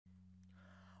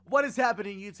What is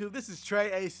happening, YouTube? This is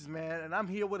TreAces, man, and I'm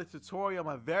here with a tutorial,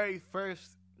 my very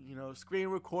first, screen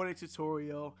recording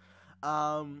tutorial.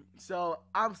 So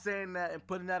I'm saying that and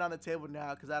putting that on the table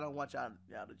now because I don't want y'all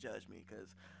to judge me,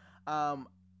 because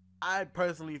I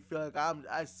personally feel like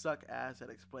I suck ass at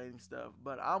explaining stuff,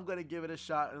 but I'm gonna give it a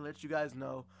shot and let you guys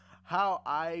know how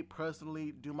I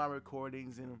personally do my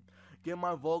recordings and get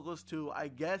my vocals to, I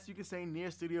guess you could say,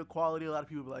 near studio quality. A lot of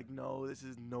people be like, no, this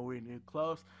is nowhere near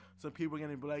close. Some people are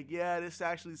gonna be like, yeah, this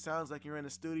actually sounds like you're in a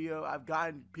studio. I've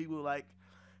gotten people like,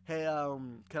 hey,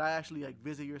 can I actually like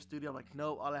visit your studio? I'm like,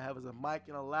 no, all I have is a mic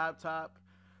and a laptop.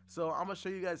 So I'm gonna show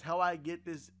you guys how I get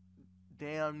this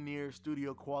damn near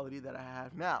studio quality that I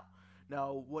have now.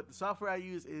 Now, what the software I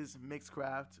use is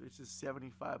Mixcraft, which is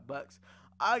 75 bucks.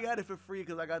 I got it for free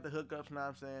because I got the hookups. Know what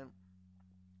I'm saying?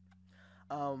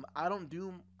 I don't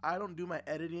do my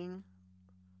editing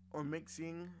or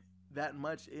mixing that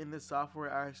much in this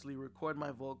software. I actually record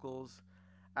my vocals.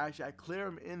 I clear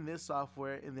them in this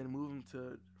software and then move them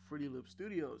to Fruity Loop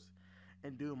Studios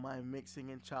and do my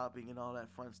mixing and chopping and all that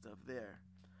fun stuff there.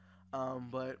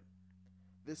 But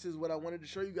this is what I wanted to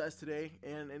show you guys today,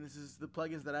 and this is the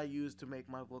plugins that I use to make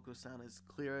my vocals sound as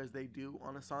clear as they do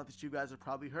on a song that you guys have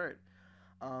probably heard.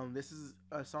 This is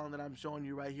a song that I'm showing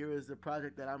you right here is the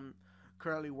project that I'm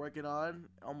currently working on.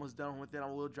 Almost done with it. I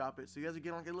will drop it, so you guys are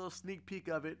getting like a little sneak peek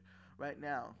of it right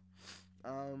now.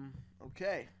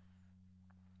 Okay,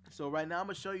 so right now I'm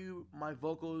gonna show you my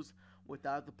vocals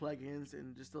without the plugins,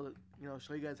 and just to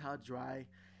show you guys how dry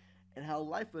and how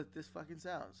lifeless this fucking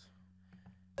sounds.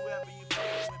 Whoever you play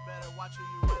with, better watch who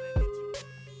you running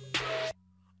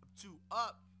into.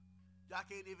 Up, y'all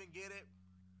can't even get it.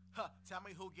 Huh, tell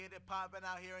me who get it poppin'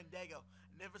 out here in Dago.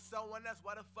 And if it's someone else,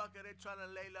 why the fuck are they tryna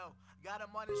lay low? Got them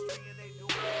on the string and they do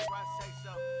whatever I say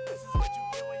so. This is what you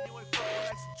get when you ain't fucking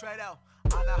like some trade out.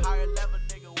 On a higher level,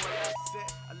 nigga, where I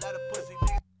sit, I let a pussy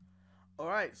nigga.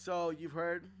 Alright, so you've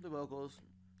heard the vocals.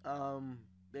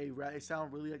 They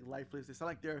sound really like lifeless. They sound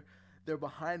like they're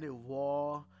behind a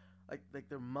wall, like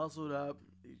they're muzzled up.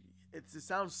 It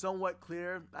sounds somewhat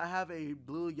clear. I have a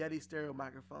Blue Yeti stereo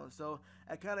microphone, so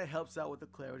it kind of helps out with the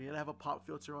clarity, and I have a pop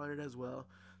filter on it as well,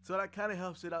 so that kind of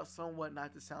helps it out somewhat,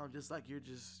 not to sound just like you're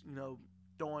just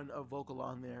throwing a vocal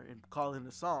on there and calling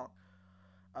the song.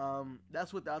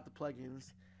 That's without the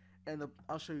plugins, and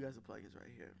I'll show you guys the plugins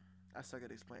right here. I suck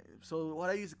at explaining. So what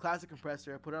I use, a classic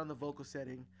compressor. I put it on the vocal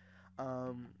setting,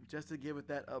 just to give it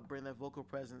that bring that vocal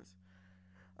presence.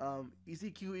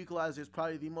 EQ equalizer is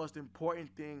probably the most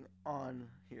important thing on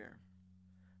here.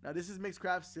 Now this is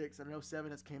Mixcraft 6. I know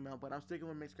 7 has came out, but I'm sticking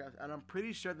with Mixcraft, and I'm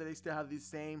pretty sure that they still have these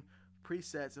same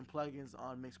presets and plugins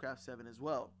on Mixcraft 7 as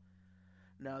well.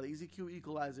 Now the EQ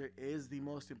equalizer is the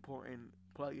most important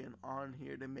plugin on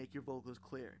here to make your vocals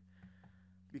clear,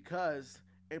 because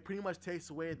it pretty much takes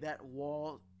away that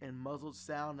wall and muzzled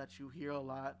sound that you hear a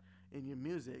lot in your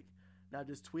music. Now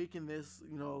just tweaking this,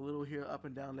 a little here up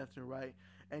and down, left and right,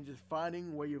 and just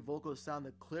finding where your vocals sound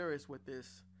the clearest with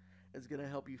this is going to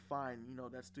help you find,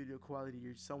 that studio quality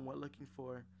you're somewhat looking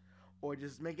for, or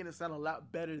just making it sound a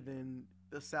lot better than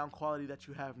the sound quality that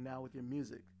you have now with your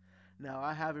music. Now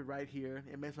I have it right here.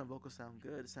 It makes my vocals sound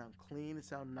good. It sounds clean. It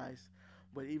sounds nice.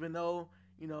 But even though,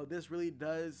 this really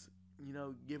does,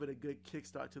 give it a good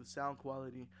kickstart to the sound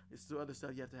quality, there's still other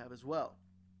stuff you have to have as well.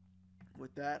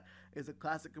 With that is a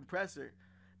classic compressor.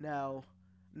 Now,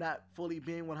 not fully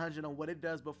being 100 on what it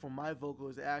does, but for my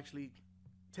vocals, it actually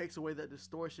takes away that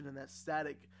distortion and that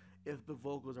static if the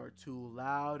vocals are too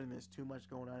loud and there's too much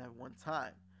going on at one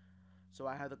time. So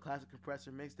I have the classic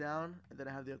compressor mixed down, and then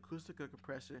I have the acoustica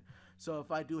compressor. So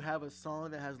if I do have a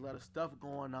song that has a lot of stuff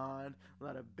going on, a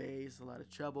lot of bass, a lot of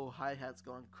treble, hi-hats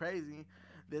going crazy,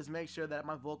 this makes sure that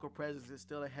my vocal presence is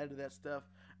still ahead of that stuff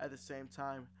at the same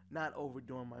time, not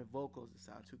overdoing my vocals to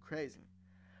sound too crazy.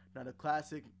 Now the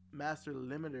classic master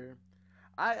limiter,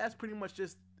 that's pretty much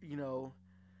just,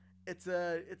 it's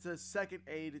a second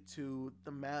aid to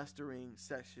the mastering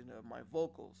section of my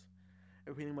vocals.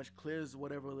 It pretty much clears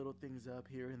whatever little things up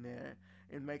here and there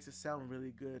and makes it sound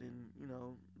really good and,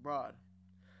 broad.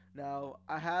 Now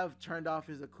I have turned off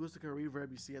his acoustica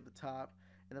reverb you see at the top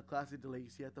and the classic delay you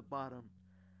see at the bottom.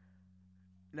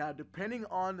 Now depending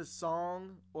on the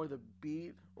song or the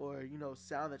beat or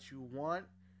sound that you want,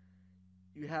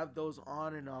 you have those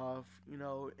on and off,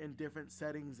 in different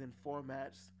settings and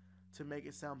formats to make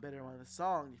it sound better on the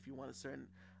song. If you want a certain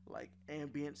like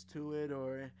ambience to it,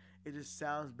 or it just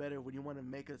sounds better when you want to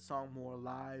make a song more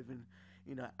live and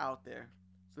out there.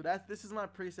 So this is my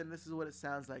preset, and this is what it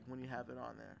sounds like when you have it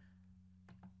on there.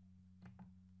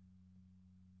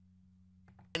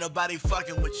 Ain't nobody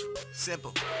fucking with you.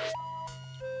 Simple.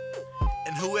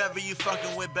 And whoever you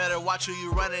fucking with better watch who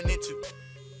you running into.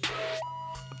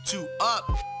 I'm too up,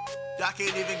 y'all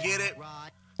can't even get it.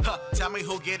 Huh, tell me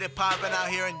who get it poppin' out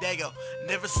here in Dago.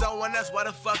 Never someone else, why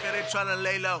the fuck are they tryna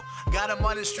lay low? Got them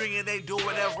on the string and they do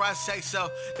whatever I say so.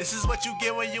 This is what you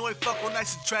get when you ain't fuck with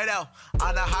nice and trade out.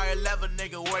 On a higher level,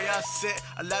 nigga, where y'all sit,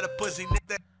 a lot of pussy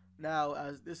nigga. Now,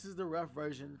 as this is the rough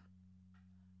version.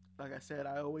 Like I said,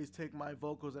 I always take my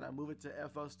vocals and I move it to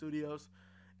FL Studios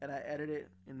and I edit it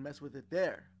and mess with it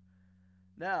there.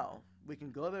 Now, we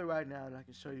can go there right now and I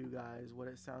can show you guys what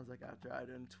it sounds like after I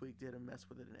done tweaked it and messed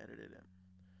with it and edited it.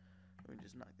 Let me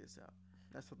just knock this out.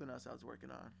 That's something else I was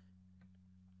working on.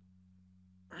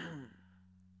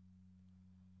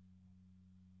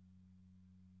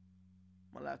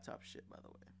 My laptop shit, by the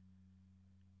way.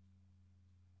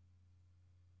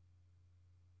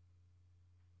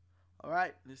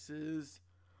 Alright, this is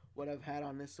what I've had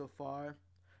on this so far.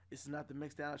 This is not the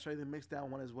mixdown. I'll show you the mixdown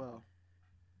one as well.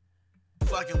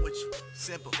 Fucking with you.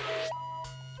 Simple.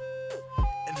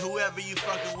 And whoever you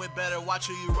fucking with better watch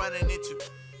who you running into.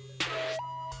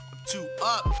 I'm too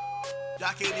up.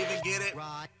 Y'all can't even get it.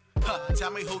 Huh,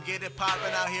 tell me who get it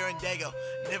poppin' out here in Dago.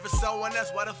 Never someone else,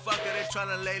 why the fuck are they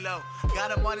tryna lay low?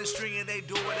 Got them on the string and they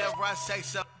do whatever I say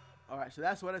so. Alright, so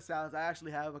that's what it sounds. I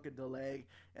actually have like a delay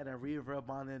and a reverb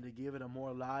on there to give it a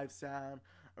more live sound.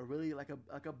 A really like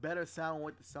a better sound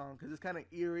with the song. Because it's kind of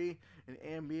eerie and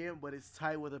ambient, but it's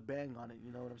tight with a bang on it.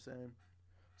 You know what I'm saying?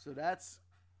 So that's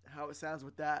how it sounds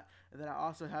with that. And then I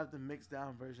also have the mixed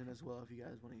down version as well if you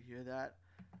guys want to hear that.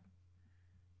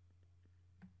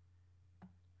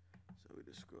 So we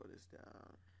just scroll this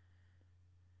down.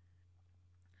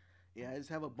 Yeah, I just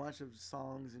have a bunch of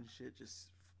songs and shit just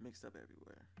mixed up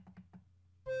everywhere.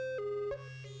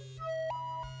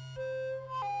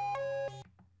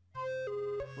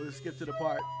 We'll just skip to the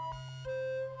part.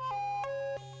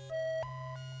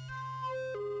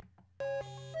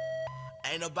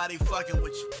 Ain't nobody fucking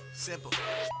with you. Simple.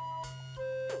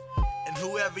 And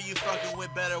whoever you fucking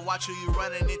with better watch who you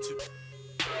running into.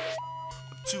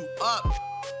 I'm too up.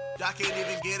 Y'all can't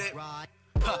even get it.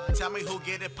 Huh, tell me who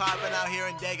get it poppin' out here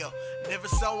in Dago. Never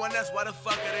someone else, why the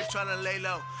fuck are they tryna lay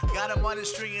low? Got them on the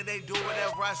string and they do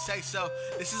whatever I say so.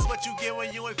 This is what you get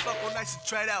when you ain't fuck with nice and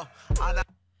trade out.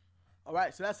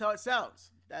 Alright, so that's how it sounds.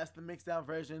 That's the mixed down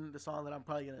version, the song that I'm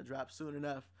probably gonna drop soon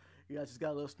enough. You guys just got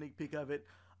a little sneak peek of it.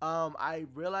 I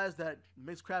realized that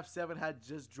Mixcraft 7 had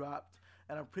just dropped,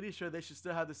 and I'm pretty sure they should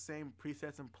still have the same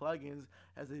presets and plugins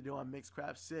as they do on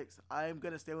Mixcraft 6. I am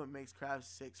gonna stay with Mixcraft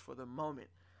 6 for the moment.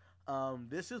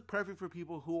 This is perfect for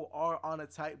people who are on a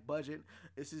tight budget.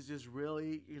 This is just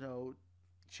really, you know,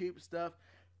 cheap stuff.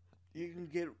 You can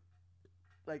get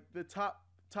like the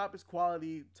toppest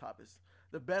quality,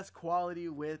 the best quality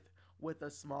with a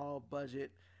small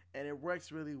budget, and it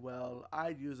works really well. I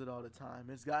use it all the time.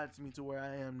 It's gotten me to where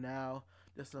I am now.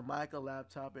 Just a mic, a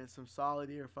laptop, and some solid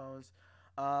earphones.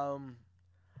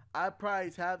 I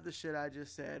probably have the shit I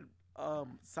just said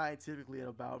scientifically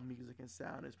about music and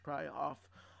sound. It's probably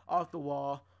off the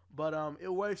wall, but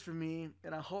it works for me,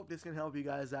 and I hope this can help you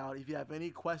guys out. If you have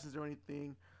any questions or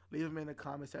anything, leave them in the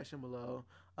comment section below.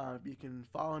 You can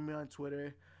follow me on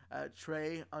Twitter at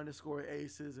TreAcesMusic or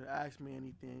ask me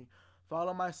anything.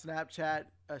 Follow my Snapchat,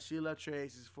 Sheila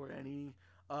TreAces, for any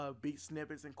beat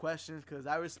snippets and questions, because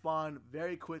I respond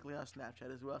very quickly on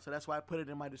Snapchat as well. So that's why I put it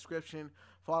in my description.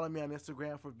 Follow me on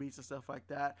Instagram for beats and stuff like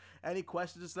that. Any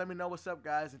questions, just let me know. What's up,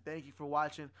 guys, and thank you for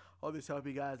watching. Hope this helped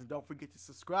you guys, and don't forget to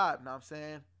subscribe. Know what I'm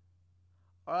saying?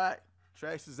 All right,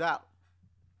 Trace is out.